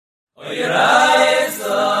Okay,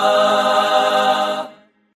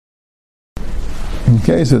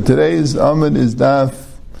 so today's Amud is Daf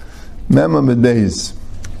Mem Amud Beis.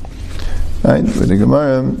 Right, where the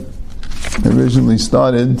Gemara originally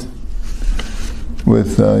started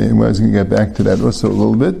with, I was going to get back to that also a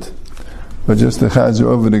little bit, but just to chazer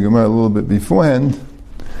over the Gemara a little bit beforehand,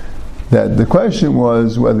 that the question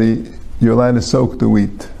was whether you're allowed to soak the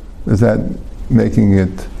wheat. Is that making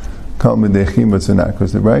it kal midei chimutz or not?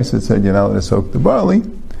 Because the Brisa said you're not allowed to soak the barley,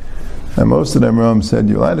 and most of them Ram said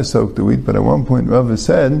you're allowed to soak the wheat, but at one point Rava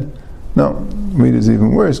said, no, wheat is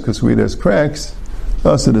even worse because wheat has cracks,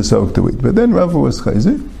 also to soak the wheat. But then Rava was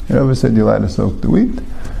chayzer, Rava said you're allowed to soak the wheat,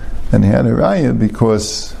 and he had a raya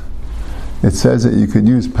because it says that you could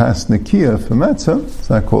use pas nakia for matzah. It's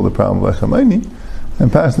not called the problem of lechamayni,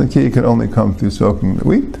 and pas nakia could only come through soaking the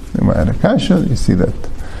wheat. And we're at a kasha, you see that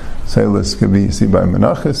Sailus could be, you see by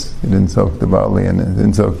menachas, you didn't soak the barley and it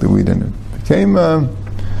didn't soak the wheat and it became, but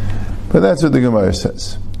that's what the Gemara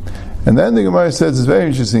says. And then the Gemara says this very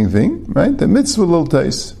interesting thing, right? The mitzvah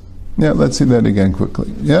liltais. Yeah, let's see that again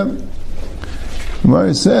quickly. Yeah.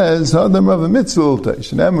 Gemara says, Hadam Rav a mitzvah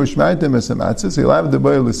liltais. Shanam ushmaitem es hamatzis, ilav de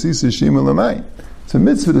boy l'sisa shima l'may. It's a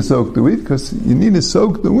mitzvah to soak the wheat, because you need to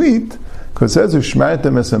soak the wheat, because it says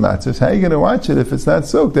ushmaitem es hamatzis. How are you going to watch it if it's not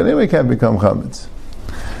soaked? It anyway can't become chametz.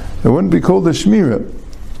 It wouldn't be called a shmira.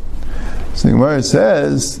 So the Gemara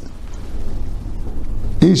says,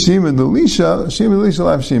 Shima Delisha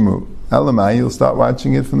lav shimu. Alamai, you'll start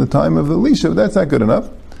watching it from the time of the Lisha, but that's not good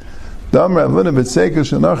enough.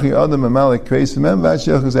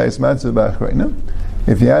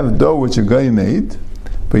 If you have a dough which a guy made,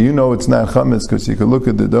 but you know it's not chametz because you could look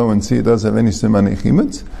at the dough and see it doesn't have any simanei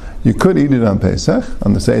chimetz, you could eat it on Pesach,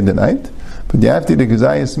 on the Seder night, but you have to eat a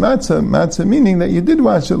gazayas matzah meaning that you did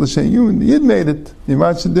watch it l'shem, you made it, you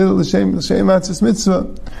watched it l'shem matzah's mitzvah.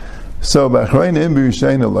 So, b'achroinim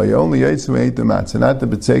b'yishayna lo, you only yetzu ate the matzah, not the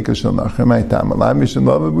b'tzeika shel nachem ha'tam, alam mishan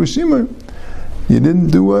lova b'shimur. You didn't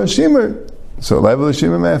do a shimur. So, level of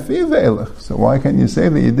shimur ma'afiv ve'elach. So, why can't you say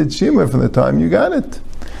that you did shimur from the time you got it?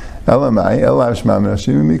 Elamai, elav shma min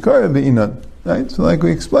ha'shimur mikara be'inan. Right? So, like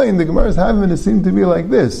we explained, the Gemara's having it seem to be like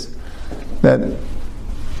this. That,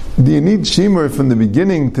 do you need shimur from the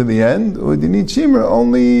beginning to the end, or do you need shimur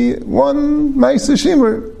only one ma'aseh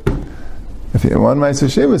shimur? If you have one Ma'aser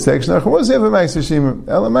Shimur section, once you have a Ma'aser Shimur,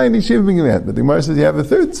 Elamai Nishiv B'Gevent. But the Gemara says you have a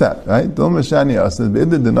third set, right? Dol Mashani Asad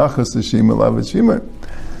B'Idid Denachas L'Shimur Lavat Shimur.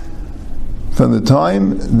 From the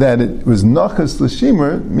time that it was Nachas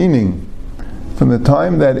L'Shimur, meaning from the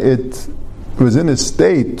time that it was in a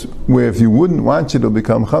state where if you wouldn't watch it, it'll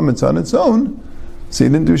become Chametz on its own, so you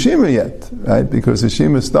didn't do Shimur yet, right? Because the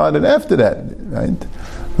Shimur started after that, right?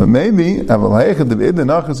 But maybe, from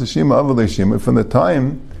the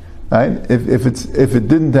time, right? If it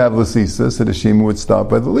didn't have l'sisa, so the shima would start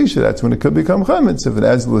by the lisha. That's when it could become chametz. If it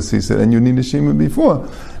has l'sisa, then you need a shima before.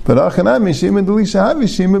 But achanami shima delisha havi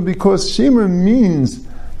shima, because shima means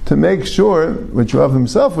to make sure, which Rav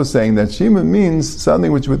himself was saying, that shima means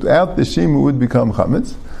something which without the shima would become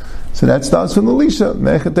chametz. So that starts from the lisha.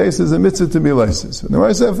 Mechates is a mitzvah to be lysis. The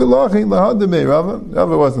Gemara said, "Filachi lahadabei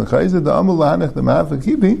Rava wasn't chayzer the amul lahanech the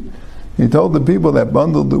ma'afakipi." He told the people that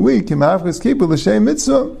bundled the wheat, so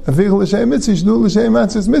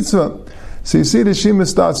you see the shima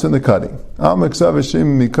starts from the cutting.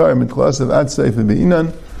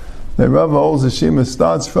 The Rava holds the shima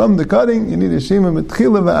starts from the cutting. You need a shima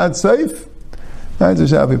mitchila v'ad seif. Right, so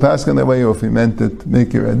Shafi Paskan that way, or if he meant it,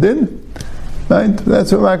 mikir adin. Right,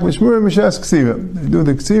 that's what Mak Mishmur and Mishas Ksira. They do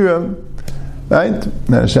the Ksira. Right,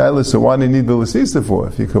 now Shaila, so why do you need the Lasisa for?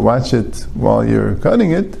 If you could watch it while you're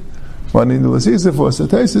cutting it, what in the Lasisa for? So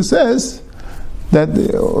Taisa says that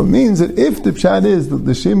it means that if the pshat is that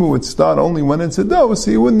the shima would start only when it's a dough,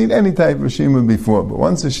 so you wouldn't need any type of shima before. But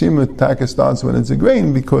once the shima taka starts when it's a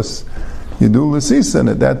grain, because you do Lasisa and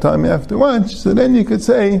at that time you have to watch, so then you could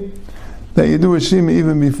say that you do a shima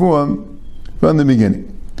even before, from the beginning.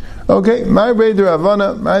 Okay, my brother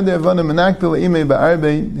Avana menakta le'imei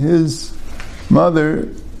ba'arbe, his mother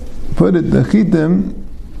put it the chitim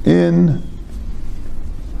in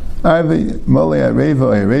Arve Mole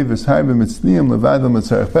Areva Arevis Harbe Mitznium Levadel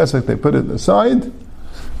Mitzarech Pesach. They put it aside,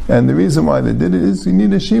 and the reason why they did it is you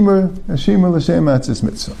need a shimur l'shem matzis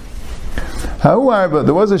mitzvah. However,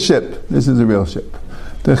 there was a ship. This is a real ship.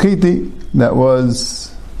 The chiti that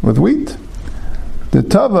was with wheat. The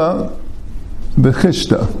tava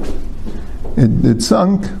bechishta. It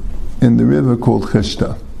sunk in the river called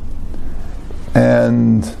Chishta,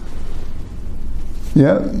 and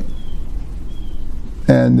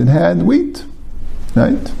and it had wheat,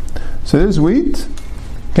 right? So this wheat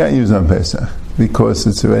can't use on Pesach. because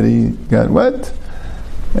it's already got wet,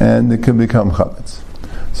 and it can become chametz.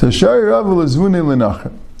 So Shari Rava Lazvuni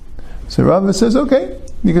L'Nachar. So Rava says, okay,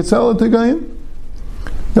 you can sell it to Goyim.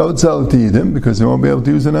 Don't sell it to Yiddim, because they won't be able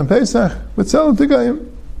to use it on Pesach, but sell it to Goyim.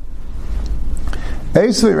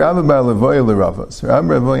 Eisvei Rava Bar Levoy LeRava. So Rava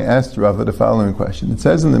Bar Levoy asked Rava the following question. It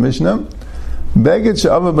says in the Mishnah, Beged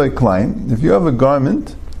she'ava by Klein, if you have a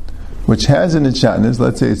garment which has in its shatnez,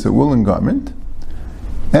 let's say it's a woolen garment,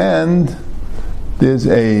 and there's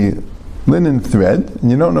a linen thread, and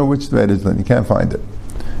you don't know which thread is linen, you can't find it.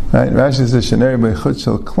 Right? Rashi says, Sheneri by chut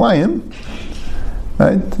shel klayim.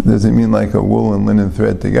 Right? Does it mean like a wool and linen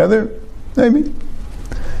thread together? Maybe.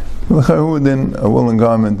 Then a woolen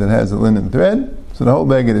garment that has a linen thread, so the whole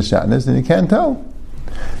beged is shatnez, and you can't tell.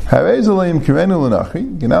 You're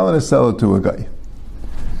not allowed to sell it to a guy,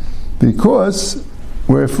 because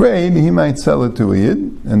we're afraid he might sell it to a Yid,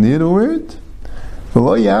 and the Yid will wear it. You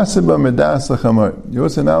also know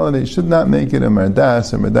that you should not make it a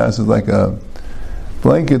mardas. A mardas is like a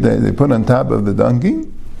blanket that they put on top of the donkey,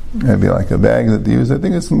 maybe like a bag that they use. I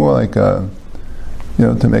think it's more like a,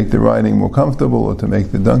 to make the riding more comfortable, or to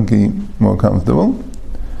make the donkey more comfortable,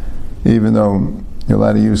 even though you're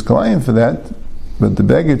allowed to use kalayim for that. But the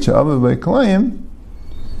beged she'ava by kalayim,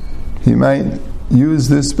 he might use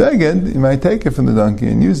this beged, he might take it from the donkey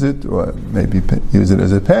and use it, or maybe use it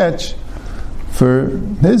as a patch for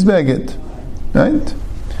his beged, right?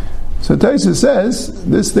 So Taisa says,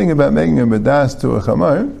 this thing about making a bedas to a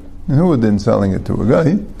chamar, and who would then selling it to a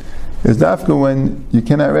guy, is dafka when you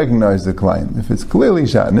cannot recognize the kalayim. If it's clearly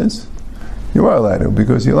shatnez, you are allowed to,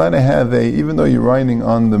 because you're allowed to have even though you're riding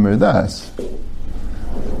on the merdas,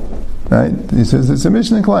 right? He says it's a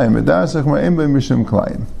Mishnah Klayim.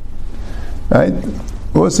 Right?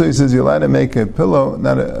 Also, he says you're allowed to make a pillow,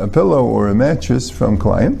 not a pillow or a mattress from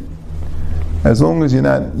Klayim, as long as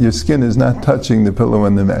your skin is not touching the pillow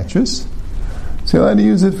and the mattress. So you're allowed to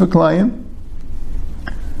use it for Klayim.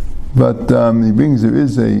 But he brings, there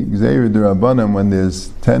is a Gzeir D'Rabbanan when there's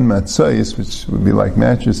 10 matzayis, which would be like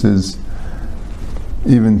mattresses,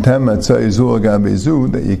 even 10 matzayis zu agabe zu,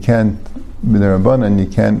 that you can't, B'D'Rabbanan, you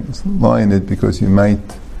can't lie in it because you might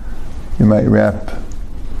wrap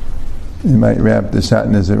the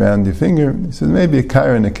shatnez around your finger. He says maybe a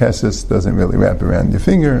kaira and a kesses doesn't really wrap around your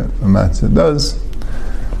finger, a matzah does,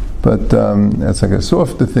 but that's like a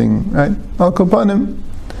softer thing, right? Al kopanim,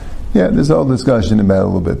 yeah, there's a whole discussion about it a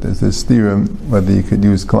little bit. There's this theorem whether you could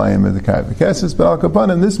use kalayim as a kaira and kesses, but al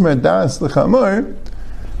kopanim, this merdas l'chamor,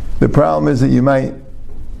 the problem is that you might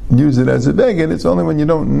use it as a beged. It's only when you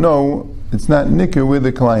don't know, it's not nicker where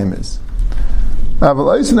the kalayim is.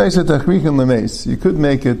 You could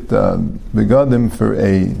make it begadim for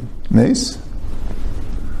a mace,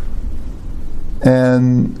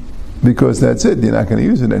 and because that's it, you're not going to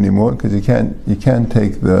use it anymore, because you can't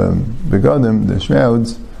take the begadim, the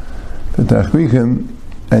shrouds, the tachrichim,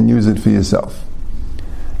 and use it for yourself,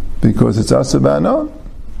 because it's asabana,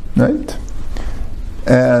 right?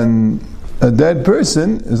 And a dead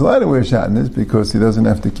person is allowed to wear shatnez because he doesn't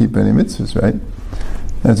have to keep any mitzvahs, right?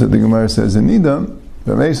 That's what the Gemara says in Nidam.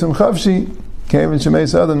 V'meisum chavshi, kevin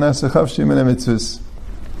shemeis adam nasa chavshi min mitzvahs.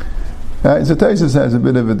 Right, so Taisus has a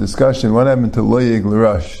bit of a discussion. What happened to loyig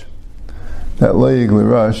l'rush? That loyig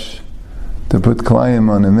l'rush, to put kalayim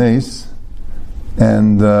on a mace,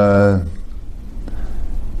 and to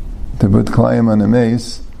put kalayim on a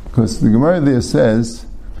mace, because the Gemara there says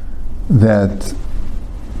that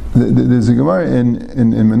there's a Gemara in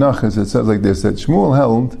Menachos that says like this, that Shmuel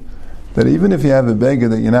held that even if you have a beged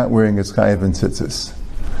that you're not wearing, it's chayiv and tzitzis.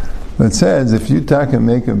 But it says if you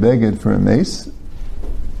make a beged for a mace,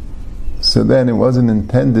 so then it wasn't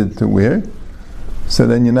intended to wear, so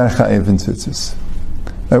then you're not chayiv and tzitzis.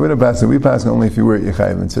 I would have passed it. We pass only if you wear it, you're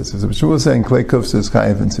chayiv and tzitzis. But Shmuel is saying klei kuf says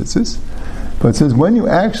chayiv and tzitzis. But it says when you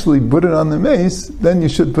actually put it on the mace, then you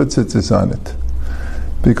should put tzitzis on it,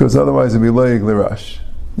 because otherwise it'd be loyig l'rush.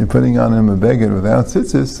 You're putting on him a beged without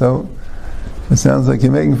tzitzis, so it sounds like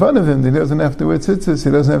you're making fun of him. He doesn't have to wear tzitzis, he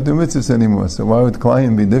doesn't have to do mitzvahs anymore. So why would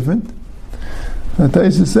kalayim be different? The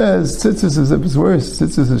Taisa says tzitzis is if it's worse.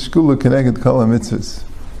 Tzitzis is shkula keneged kol mitzvahs.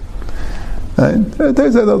 Right?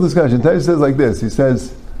 Taisa had no discussion. Taisa says like this. He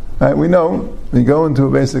says, right, we know you go into a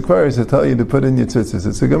basic verse, they tell you to put in your tzitzis.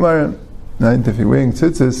 It's a Gemara. Right? If you're wearing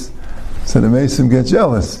tzitzis, so the mason gets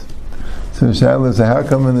jealous. So Shaila says, how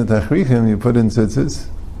come in the tachrichim you put in tzitzis?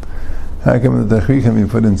 How come in the tachrichim you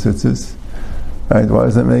put in tzitzis? Right? Why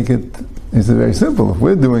does that make it? He said, very simple. If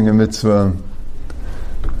we're doing a mitzvah,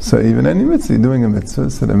 so even any mitzvah, you're doing a mitzvah,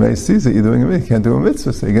 so the mace sees that you're doing a mitzvah, you can't do a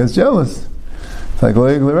mitzvah, so he gets jealous. It's like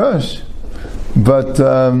loyig l'rush. But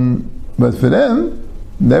for them,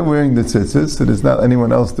 they're wearing the tzitzis, so there's not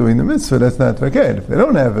anyone else doing the mitzvah, that's not fakir. If they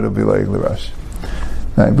don't have it, it'll be like l'rash.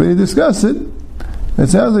 Right, but he discussed it. It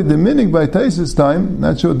sounds like the minig by Taisa's time,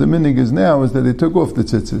 not sure what the minig is now, is that they took off the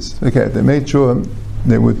tzitzis. Okay, they made sure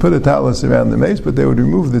they would put a talus around the mace, but they would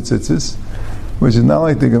remove the tzitzis, which is not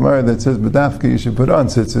like the Gemara that says, B'dafka you should put on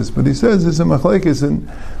tzitzis, but he says there's a machlekes, and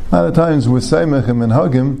a lot of times with Seimachim and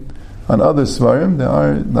Hagim, on other svarim, there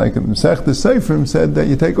are, like Masechta Seifrim said, that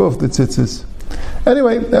you take off the tzitzis.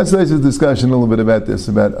 Anyway, that's a discussion a little bit about this,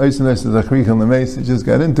 about Oisen Oisen Zachrich and Lemeis. He just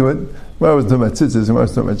got into it. Where was talking about tzitzis and where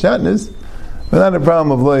was talking about shatnez. But not a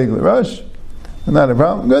problem of loig l'rash. Not a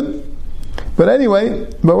problem. Good. But anyway,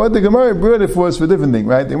 but what the Gemara brought it for is for a different thing,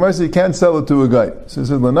 right? The Gemara says you can't sell it to a guy. So it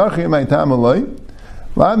says, L'nachim ha'tam aloi,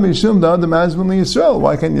 la mishum da'adam azman liYisrael.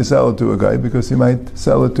 Why can't you sell it to a guy? Because he might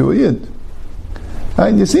sell it to a yid.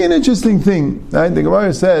 Right? You see an interesting thing. Right? The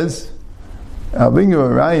Gemara says, I'll bring you a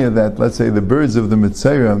raya that, let's say, the birds of the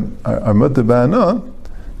Mitzrayim are mutter ba'ana,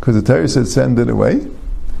 because the Torah said send it away.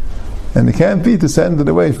 And it can't be to send it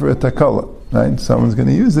away for a takala. Right? Someone's going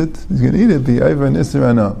to use it, he's going to eat it, be over an isser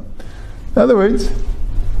ana. In other words,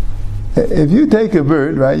 if you take a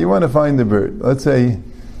bird, right, you want to find the bird. Let's say,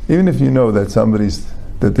 even if you know that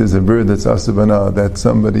that there's a bird that's asabana, that's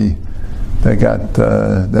somebody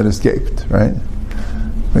that escaped, right?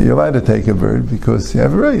 But you're allowed to take a bird because you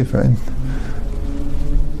have a rave, right?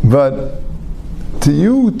 But to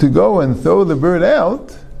you to go and throw the bird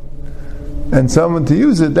out and someone to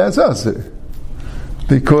use it, that's asur.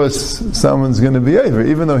 Because someone's going to be over,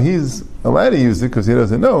 even though he's allowed to use it because he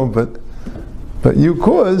doesn't know, but you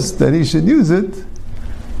caused that he should use it,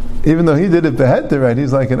 even though he did it beheter, right?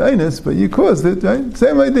 He's like an einus, but you caused it, right?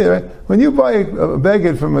 Same idea, right? When you buy a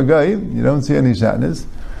baguette from a guy, you don't see any shatnez,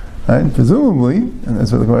 right? Presumably, and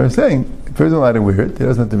that's what the Gemara is saying, the person allowed to wear it, he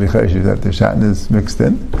doesn't have to be chayshiv that the shatnez mixed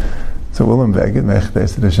in. So woolen baguette,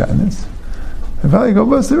 mechtes to the shatnez. And probably go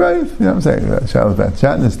bust the rave, you know what I'm saying? Shabbos about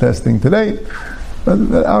shatnez testing today, but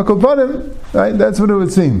al kol panim, right? That's what it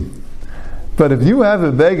would seem. But if you have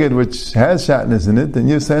a baguette which has shatnez in it, and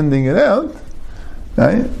you're sending it out,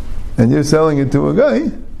 right, and you're selling it to a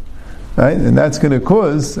guy, right, and that's going to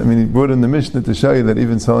cause, I mean, he brought in the Mishnah to show you that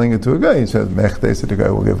even selling it to a guy, he says, mechtes, the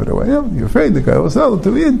guy will give it away. You're afraid the guy will sell it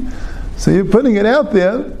to you. So you're putting it out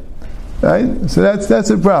there, right? So that's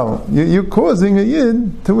a problem. You're causing a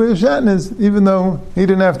yid to wear shatnez, even though he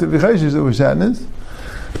didn't have to be chayshish to wear shatnez.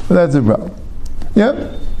 But that's a problem.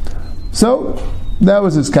 Yep. So that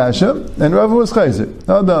was his kasha, and Rava was chayzer.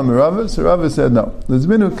 Adam Rava, so Rava said no. There's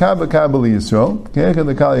been a kaba Yisrael,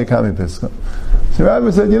 ke'echad lekal yakami pescha. So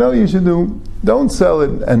Rava said, you should don't sell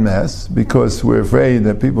it en masse because we're afraid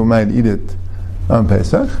that people might eat it on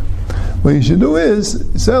Pesach. What you should do is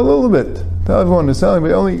sell a little bit. Tell everyone to sell it,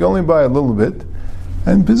 but only buy a little bit,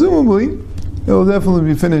 and presumably it will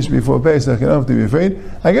definitely be finished before Pesach. You don't have to be afraid.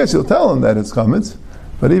 I guess you'll tell them that it's chametz.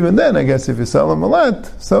 But even then, I guess if you sell them a lot,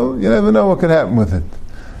 so you never know what could happen with it.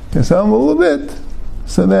 You sell them a little bit,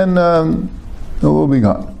 so then it will be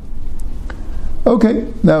gone. Okay,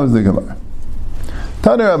 that was the Gemara.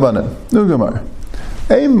 Tana Rabbanan, new Gemara.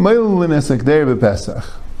 Ein meilin esek der b'Pesach.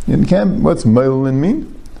 What's meilin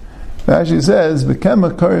mean? It actually says,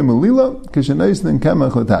 v'kemach kari melila, k'shenaysin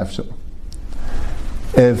kemach l'tafshel.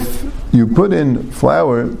 If you put in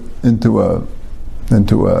flour into a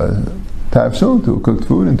tafshel, to a cooked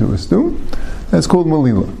food, into a stew, that's called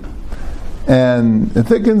melila. And it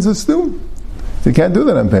thickens the stew. So you can't do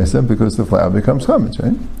that on Pesach because the flour becomes chametz,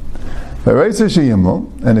 right?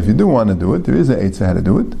 And if you do want to do it, there is an eitzah how to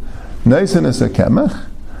do it. Naisin es a kemach,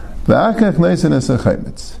 v'achach naisin es a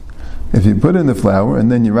chametz. If you put in the flour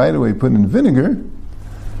and then you right away put in vinegar,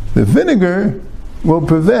 the vinegar will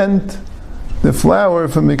prevent the flour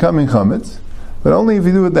from becoming chametz, but only if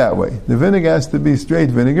you do it that way. The vinegar has to be straight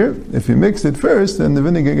vinegar. If you mix it first and the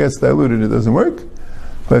vinegar gets diluted, it doesn't work.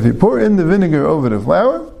 But if you pour in the vinegar over the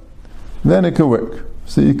flour, then it could work.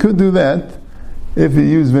 So you could do that if you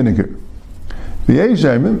use vinegar.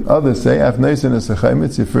 Others say,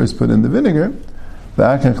 you first put in the vinegar,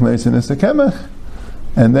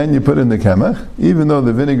 and then you put in the kemach, even though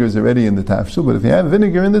the vinegar is already in the tafshel, but if you have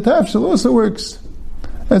vinegar in the tafshel, also works.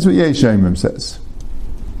 That's what Yeshaimim says.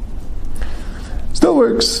 Still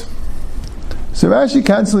works. So Rashi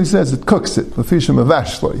constantly says it cooks it. Lefishim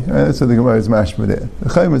avashloi. That's what the Gemara is mashma there. The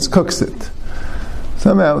chaymitz cooks it.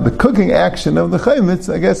 Somehow the cooking action of the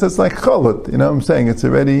chaymitz, I guess that's like cholot. You know what I'm saying? It's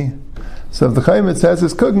already. So if the chaymitz has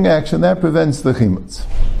this cooking action, that prevents the chaymitz.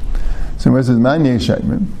 So where it says man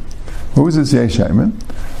Yeshaimim. Who is this Yeshaimim?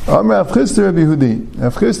 Amar Rav Chisda Rabbi Yehudi.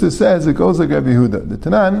 Rav Chisda says it goes like Rabbi Yehuda. The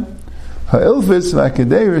Tanan ha'ilfis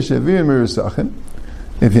v'akedei reshavir mirusachin.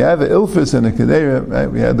 if you have an ilfus and a kedera, right?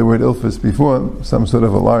 We had the word ilfus before, some sort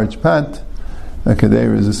of a large pat. A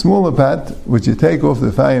kedera is a smaller pat, which you take off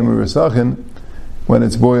the fire murasachin when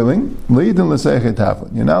it's boiling. You're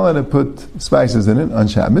not allowed to put spices in it on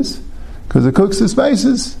Shabbos, because it cooks the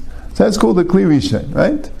spices. So that's called a kli rishon,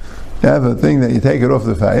 right? You have a thing that you take it off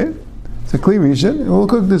the fire. It's a kli rishon, it will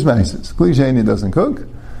cook the spices. Kli sheni doesn't cook,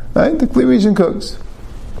 right? The kli rishon cooks.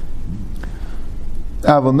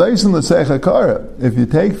 If you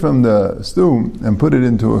take from the stew and put it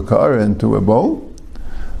into a kara, into a bowl,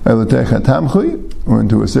 or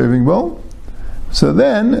into a serving bowl, so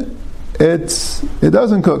then it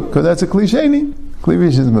doesn't cook, because that's a kli sheni. Kli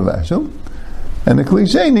rishon is mavashel, and the kli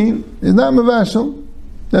sheni is not mavashel.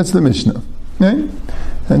 That's the Mishnah. Okay?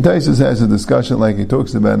 And Taisus has a discussion like he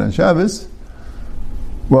talks about on Shabbos.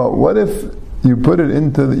 Well, what if you put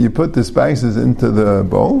the spices into the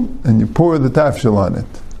bowl and you pour the tafshil on it?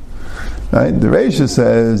 Right? The Reisha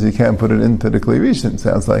says you can't put it into the kli rishon.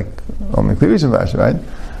 Sounds like only kli rishon vash, right?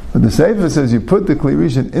 But the Sefer says you put the kli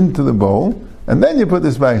rishon into the bowl and then you put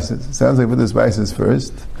the spices. It sounds like put the spices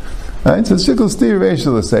first. Right? So shikul stir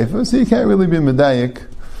Reisha the Sefer, so you can't really be medayik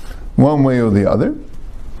one way or the other.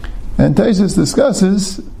 And Taisus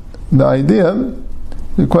discusses the idea,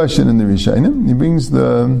 the question in the Rishonim. He brings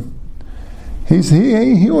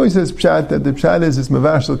he always says pshat, that the pshat is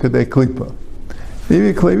mavashel kadei klipa.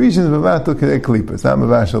 Maybe kli rishon is mavashel kadei klipa. It's not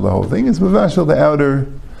mavashel the whole thing. It's mavashel the outer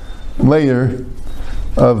layer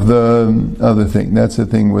of the thing. That's the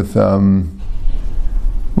thing with kli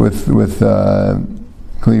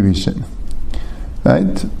rishon,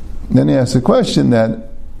 right? Then he asks a question that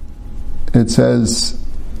it says.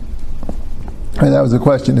 And that was the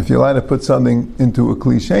question, if you're allowed to put something into a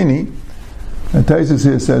kli sheni, and Taisus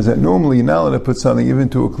here says that normally you're not allowed to put something even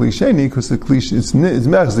into a kli sheni, because the kli is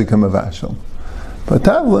mechzik hamavashel. But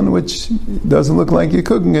tavlin, which doesn't look like you're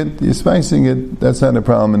cooking it, you're spicing it, that's not a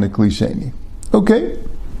problem in the kli sheni. Okay.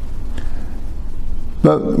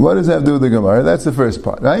 But what does that have to do with the Gemara? That's the first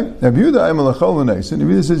part, right? Rabbi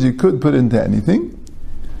Yehuda says you could put into anything.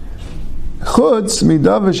 Chutz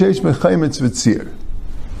midav v'sheish mechaymetz v'tzir.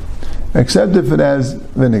 Except if it has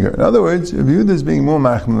vinegar. In other words, if Yehuda is being more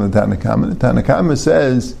machmir than the Tanakama, the Tanakama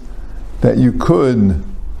says that you could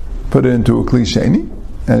put it into a kli sheni,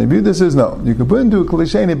 and if Yehuda says no, you can put it into a kli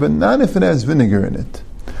sheni, but not if it has vinegar in it.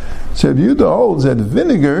 So if Yehuda holds that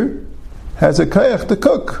vinegar has a kayach to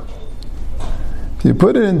cook. If you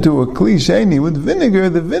put it into a kli sheni with vinegar,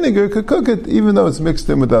 the vinegar could cook it, even though it's mixed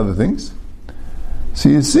in with other things. So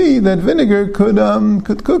you see that vinegar could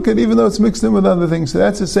cook it even though it's mixed in with other things. So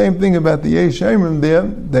that's the same thing about the Yesh Shemrim there,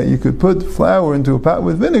 that you could put flour into a pot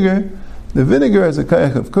with vinegar. The vinegar has a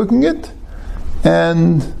kayach of cooking it,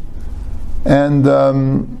 and it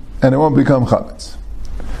won't become chametz.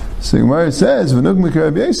 So Gemara says, "V'nug mikra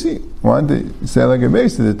Rabbi Yosi." Want to say like Rabbi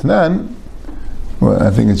Yosi, the Tanan. Well,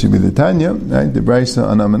 I think it should be the Tanya, right? The Brisa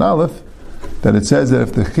on Amen Aleph, that it says that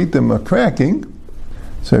if the chitim are cracking.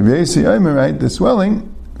 So Rabbi Yosi Omer, right, the swelling,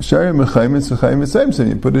 you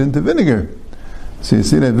put it into vinegar. So you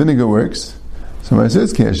see that vinegar works. So Rabbi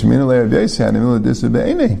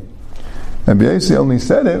Yosi only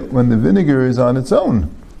said it when the vinegar is on its own.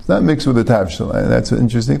 It's not mixed with the tavshel. And that's an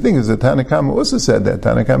interesting thing, because the Tanakama also said that.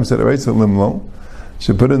 Tanakama said, alright, so limlo,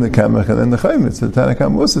 should put in the kamach and then the chaymitz. The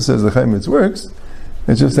Tanakama also says the chaymitz works,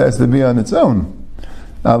 it just has to be on its own.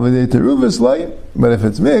 But if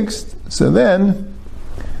it's mixed, so then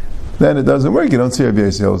it doesn't work. You don't see Rabbi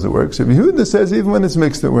Yosi holds it works. Rabbi Yehuda says even when it's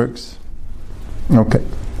mixed, it works. Okay.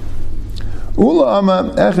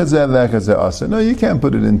 No, you can't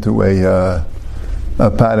put it into a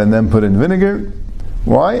pot and then put in vinegar.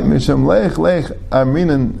 Why? Misham lech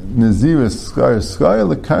aminan neziris skar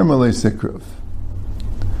lekarmele sikrov.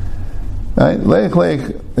 Right? Lech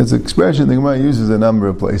is an expression the Gemara uses a number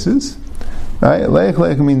of places. Right?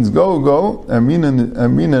 Lech means go. Aminan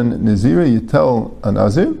nezira, you tell an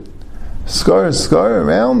azir. Skar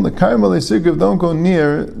around the karmele sikrov, don't go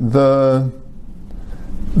near the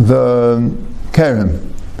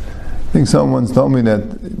keren. I think someone once told me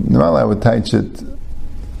that normally I would teach it,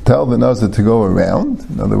 tell the nazir to go around.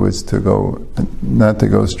 In other words, not to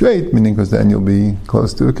go straight, meaning because then you'll be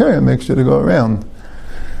close to a keren. Make sure to go around.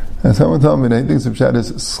 And someone told me that he thinks the pshat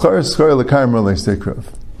is skar lekarmele sikrov.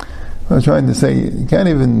 I was trying to say you can't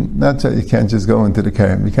even, not that you can't just go into the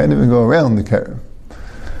keren. You can't even go around the keren.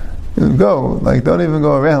 You go, don't even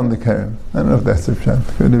go around the keren. I don't know if that's the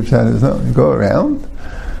pshat. The pshat is no, you go around.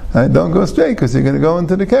 Right? Don't go straight because you're going to go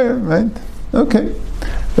into the keren, right? Okay.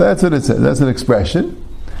 So that's what it says. That's an expression.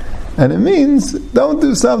 And it means don't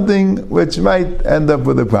do something which might end up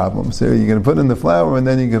with a problem. So you're going to put in the flour and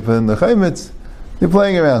then you can put in the chaymitz. you're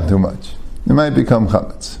playing around too much. It might become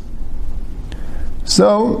chametz.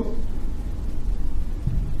 So,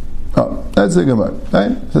 that's the Gemara,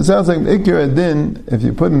 right? So it sounds like Ikir Adin, if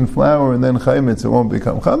you put in flour and then chametz, it won't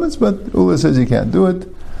become chametz, but Ula says you can't do it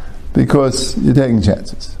because you're taking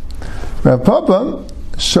chances. Rav Papa,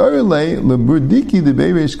 Sharle leburdiki de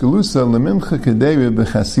beireish galusa lemimcha kedera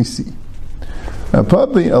bechasisi. Rav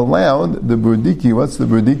Papa allowed the burdiki. What's the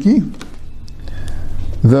burdiki?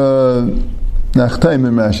 The Nachtaim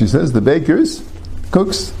in Rashi says the bakers,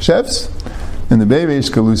 cooks, chefs, in the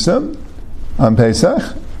beireish galusa on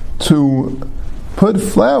Pesach to put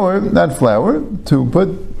flour, not flour, to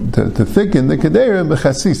thicken the kedera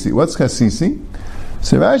bechasisi. What's chasisi?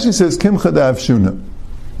 So Rashi says kimcha da'avshuna.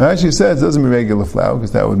 Rashi says it doesn't mean regular flour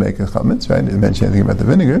because that would make a chametz, right? It didn't mention anything about the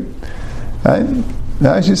vinegar, right?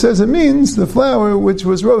 Rashi says it means the flour which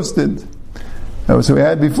was roasted. So we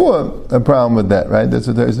had before a problem with that, right? That's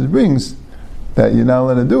what Tosfos brings, that you're not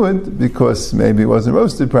allowed to do it because maybe it wasn't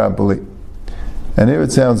roasted properly. And here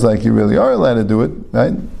it sounds like you really are allowed to do it,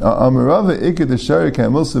 right?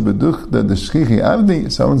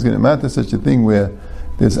 Someone's going to matter such a thing where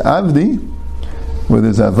there's avdi, where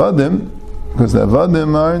there's avadim, because the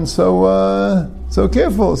avadim aren't so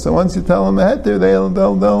careful. So once you tell them a heter,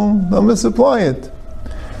 they'll misapply it.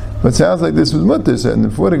 But it sounds like this was mutter, and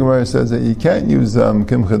the Further Gemara says that you can't use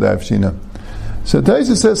kimcha d'avshina. So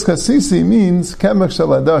Tosfos says chasisi means kamach shel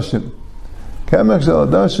adashim. Kamach shel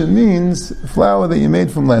adashim means flour that you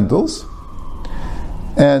made from lentils.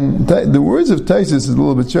 And the words of Tosfos is a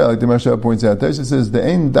little bit short, like the Mashal points out. Tosfos says the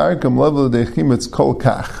ein darkam level de chimetz kol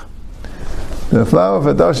kach. The flour of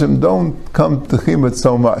adashim don't come to chimetz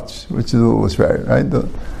so much, which is a little shver, right?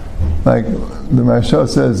 Like the Mashal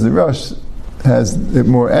says, the Rosh has it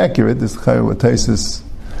more accurate. This chayr what Tosfos,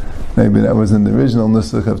 maybe that was in the original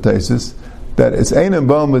nusach of Tosfos, that it's ein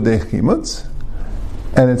bom de chimetz,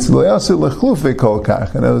 and it's lo yasu lechlufe kol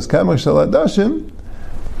kach. And those kamach shel adashim,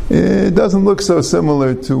 it doesn't look so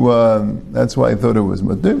similar to. That's why I thought it was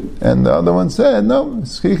mutter. And the other one said no,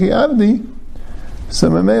 shchichi avdi. So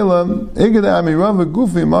Mamela, Igad Ami Rava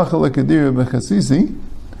Gufi Machala Kadira Bechasisi,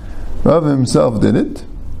 Rava himself did it,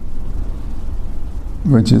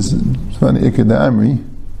 which is funny, Igad Amri,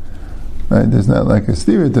 right? There's not like a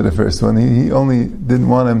steer to the first one. He only didn't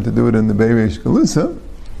want him to do it in the Beireish Galusa,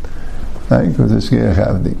 right? Because it's Shkiach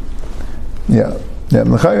Avdi. Yeah.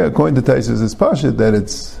 According to Tosfos, it's pashut that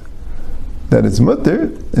it's mutter.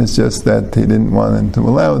 It's just that he didn't want him to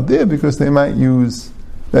allow it there because they might use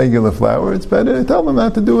regular flour. It's better to tell them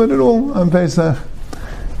not to do it at all on Pesach,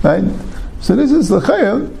 right? So this is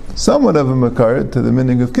l'chayah, somewhat of a makar to the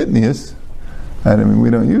minig of kitnius. I mean, we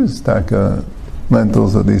don't use taka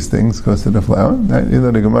lentils or these things because of the flour, right? Even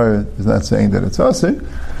though the Gemara is not saying that it's aser.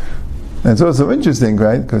 And it's also interesting,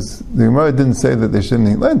 right? Because the Gemara didn't say that they shouldn't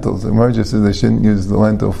eat lentils. The Gemara just said they shouldn't use the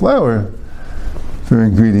lentil flour for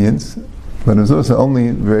ingredients. But it was also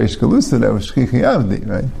only Beireish Galusa that was shchichi avdi,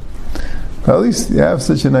 right? But at least you have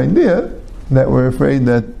such an idea that we're afraid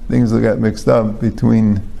that things will get mixed up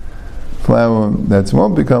between flour that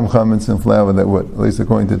won't become chametz and flour that would, at least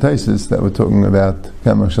according to Tosfos, that we're talking about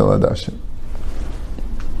kamach shel adashim.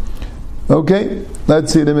 Okay,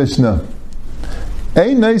 let's see the Mishnah.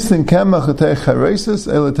 Ein neisin kamach etei charesis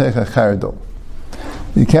el etei chardal.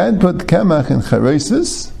 You can't put kamach in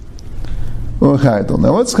charesis or chardal.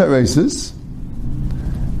 Now, what's charesis?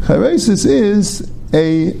 Charesis is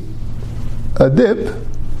a dip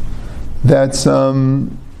that's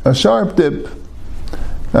a sharp dip,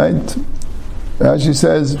 right? Rashi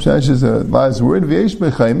says, Rashi is a last word, v'yesh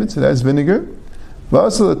b'chaimitz, it has vinegar,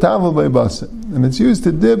 v'asal atavel b'basa, and it's used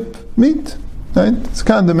to dip meat, right? It's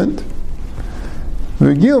condiment.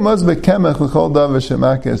 V'gil must be kemach l'chol davar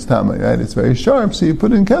shemak es tamei, right? It's very sharp, so you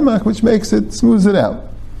put in kemach, which makes it, smooths it out.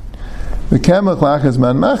 The kemach lachas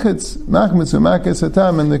man machitz, machmitz u'makes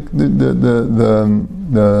hatam, and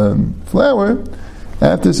the flour,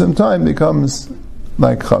 after some time, becomes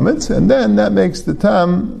like chametz, and then that makes the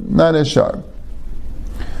tam not as sharp.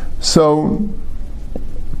 So,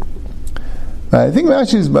 I think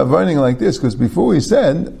Rashi is learning like this, because before we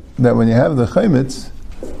said that when you have the chametz,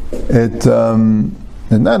 it's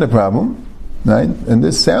not a problem, right? And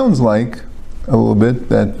this sounds like a little bit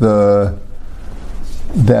that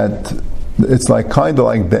it's like kind of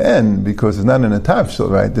like the end, because it's not in a tafshil,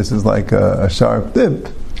 right? This is like a sharp dip.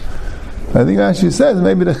 I think Rashi says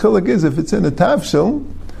maybe the chiluk is if it's in a tafshil,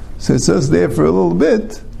 so it says there for a little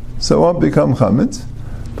bit, so it won't become chametz.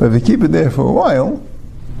 But if you keep it there for a while,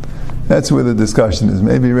 that's where the discussion is.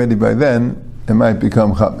 Maybe already by then it might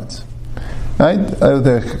become chametz. Right?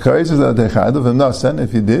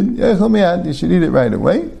 If you did, you should eat it right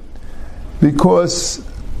away. because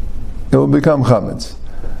it will become chametz.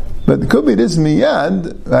 But it could be this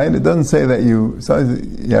miyad, right? It doesn't say that you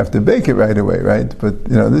have to bake it right away, right? But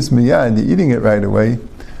this miyad, you're eating it right away,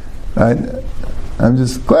 right? I'm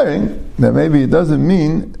just clearing that maybe it doesn't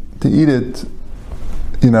mean to eat it,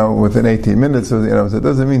 within 18 minutes. So it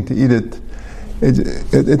doesn't mean to eat it.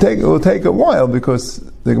 It will take a while, because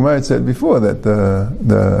the Gemara said before that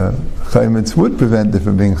the chametz would prevent it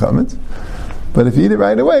from being chametz. But if you eat it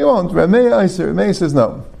right away, it won't. Rameh says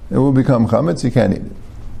no, it will become chametz. You can't eat it.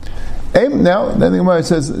 Now, then the Gemara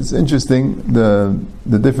says it's interesting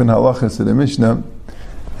the different halachas of the Mishnah,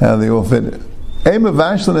 how they all fit. Aim of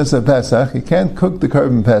vashlenes of Pesach, you can't cook the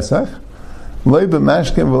korban Pesach. Loi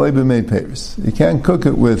b'mashken v'loi b'mei peiros. You can't cook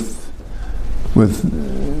it with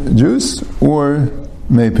juice or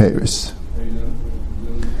mei peiros.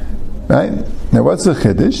 Right? Now, what's the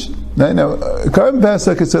chiddush? Right? Now, korban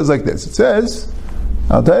Pesach, it says like this. It says,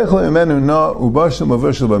 Al teichel imenu na ubashel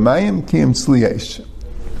mavushel b'mayim ki im tzli yesh.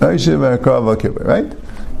 Right?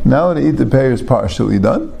 Now to eat the peiros partially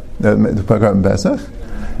done, the korban Pesach,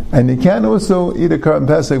 and you can also eat a korban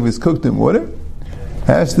Pesach if it's cooked in water. It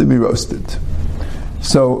has to be roasted.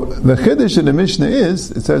 So the chiddush in the Mishnah is,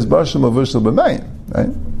 it says bashel mavushel b'mayim, right?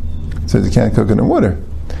 It says you can't cook it in water.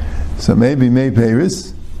 So maybe mei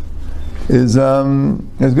peiros is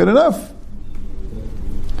good enough,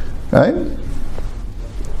 right?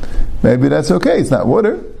 Maybe that's okay. It's not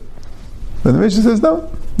water, but the Mishnah says no.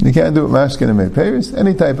 You can't do it mashkin and mei peiros.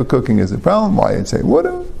 Any type of cooking is a problem. Why you'd say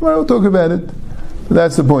water? Well, we'll talk about it. But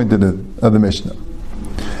that's the point of the Mishnah.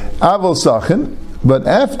 Avol sachin, but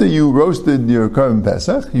after you roasted your korban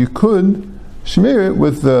Pesach, you could shmir it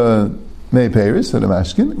with the mei peiros or the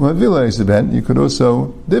mashkin. You could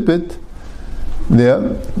also dip it there.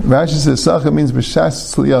 Rashi says sachin means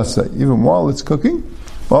b'shas tzliyasa. Even while it's cooking,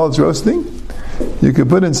 while it's roasting, you could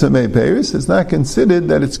put in some mei peiros. It's not considered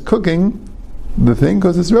that it's cooking the thing,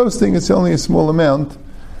 because it's roasting, it's only a small amount.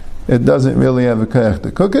 It doesn't really have a koyach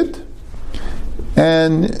to cook it.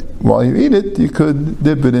 And while you eat it, you could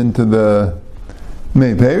dip it into the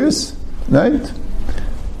mei peiros, right?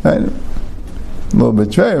 A little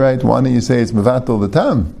bit tray, right? Why don't you say it's mevatel the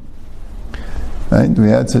tam? Right? We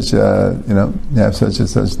had such you have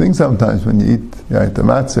such thing sometimes when you eat, right, the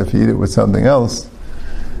matzah, if you eat it with something else,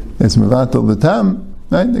 it's mevatel the tam,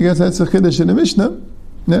 right? I guess that's a chiddush in the Mishnah.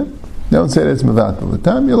 Yeah? Don't say that it's mevatel the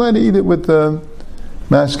tam. You're allowed to eat it with the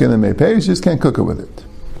mashkin and mei peiros, you just can't cook it with it.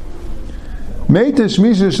 Meita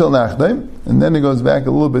shmisha shel nachdem, and then it goes back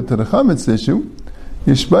a little bit to the chametz issue.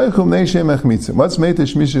 Yishbeichum neishem echmitzim. What's meita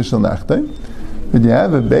shmisha shel nachdem? When you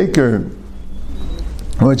have a baker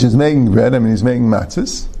which is making bread, he's making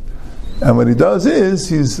matzahs, and what he does is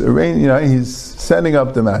he's setting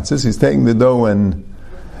up the matzahs. He's taking the dough and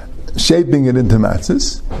shaping it into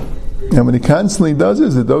matzahs, and what he constantly does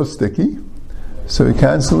is the dough's sticky, so he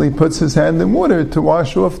constantly puts his hand in water to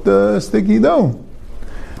wash off the sticky dough.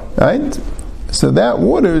 Right? So that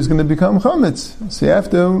water is going to become chametz. So you have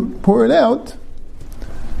to pour it out,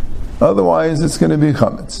 otherwise it's going to be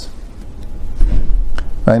chametz.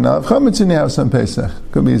 Right, now if chametz in your house on Pesach,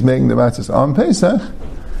 could be he's making the matzahs on Pesach,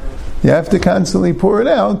 you have to constantly pour it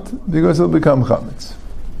out because it'll become chametz.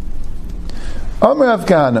 Amar Rav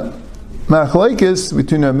Kahana, machlokes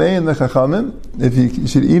between Rameh and the Chachamim, if you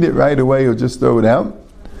should eat it right away or just throw it out.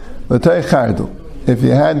 L'tay chardel, if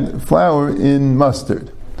you had flour in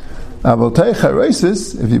mustard. Avoltei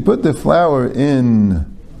charesis, if you put the flour in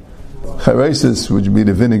charesis, which would be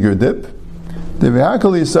the vinegar dip, the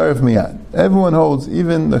v'hakol yisaref miyad. Everyone holds,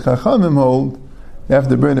 even the chachamim hold, you have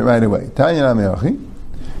to burn it right away. Tanya namiachi,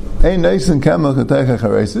 ein neisen kamel chatei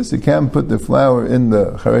charesis. You can't put the flour in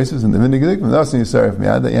the charesis and the vinegar dip, and also yisaref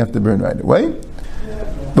miyad, that you have to burn right away.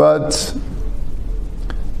 But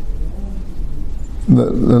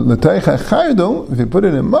the teicha chardel, if you put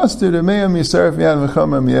it in mustard, the meyam yisaref miyad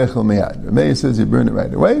v'chama miyechel miyad. The Meir says you burn it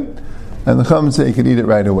right away, and the chum say you can eat it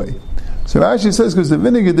right away. So Rashi says because the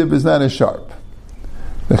vinegar dip is not as sharp.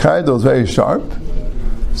 The chardel is very sharp,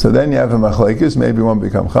 so then you have a machlokes, maybe it won't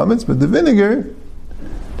become chametz, but the vinegar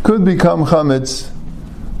could become chametz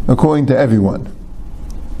according to everyone.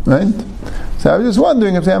 Right? So I was just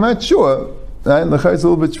wondering if I'm not sure. Right? The chay's a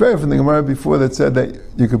little bit straight from the Gemara before that said that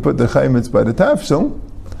you could put the chametz by the tafshel,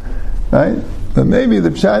 right? But maybe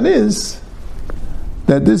the pshat is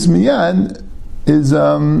that this miyad is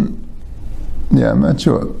I'm not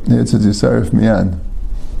sure. Here it says yisaref miyad.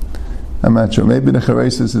 I'm not sure. Maybe the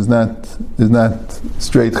charesis is not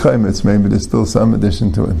straight chametz. Maybe there's still some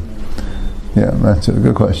addition to it. Yeah, I'm not sure.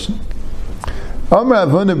 Good question. Amar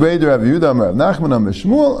Avona Breder Rav Yehuda Amar Rav Nachman Amar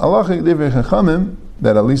Shmuel Halachic Divrei Chachamim,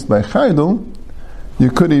 that at least by chardel, you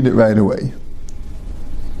could eat it right away.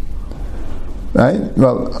 Right?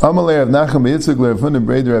 Well, Amalei of Nachum Yitzchak L'Rav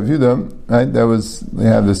Breder Rav Yehuda, right? That was, they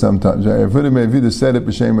have this sometimes, right? Rav Yehuda said it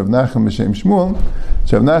b'shem of Nachum b'shem Shmuel.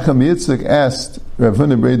 So Rav Nachum Yitzchak asked Rav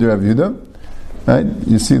Breder Rav Yehuda, right?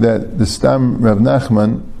 You see that the Stam Rav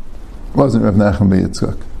Nachman wasn't Rav Nachum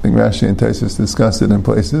Yitzchak. I think Rashi and Taisus discussed it in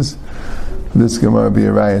places. This Gemara be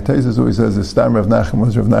a raya. Taisus always says the Stam Rav Nachman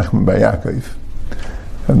was Rav Nachman by Yaakov.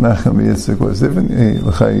 Rav Nachum Yitzchak was different.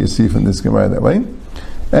 You see from this Gemara that way.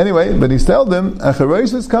 Anyway, but he's told them,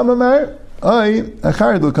 Acharoises kamamar,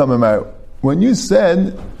 Achardul kamamar. When you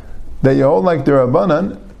said that you hold like the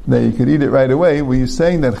Rabbanan, that you could eat it right away, were you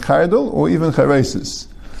saying that Chardul or even Charoises?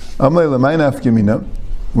 Amle l'maynaf gemina.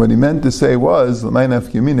 What he meant to say was,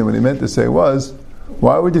 l'maynaf gemina, what he meant to say was,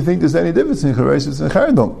 why would you think there's any difference in Charoises and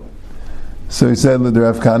Chardul? So he said,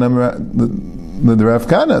 l'derav kana,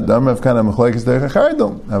 dam Rav Kana m'chleikes derech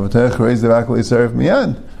Chardul. Avatech Charoises derakli yisaref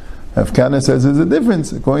miyad. Rav Kana says there's a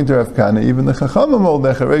difference. According to Rav Kana, even the Chachamim hold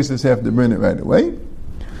that Charoises have to burn it right away.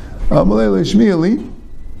 I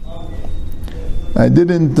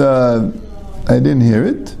didn't hear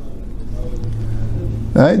it.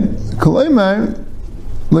 Right? Kolaymar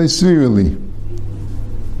leisvirli.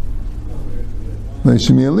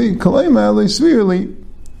 Leishmieli. Kolaymar leisvirli.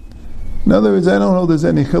 In other words, I don't hold there's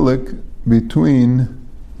any chiluk between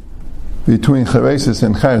Charoises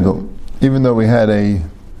and Chardul, even though we had a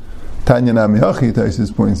Tanya Namihachi,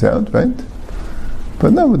 Taisus points out, right?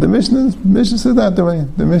 But no, the Mishnah says not the way.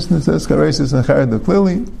 The Mishnah says Charoises and Chardul.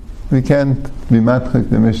 Clearly, we can't be matchik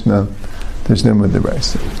the Mishnah Tishnim with the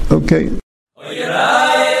Brisa. Okay.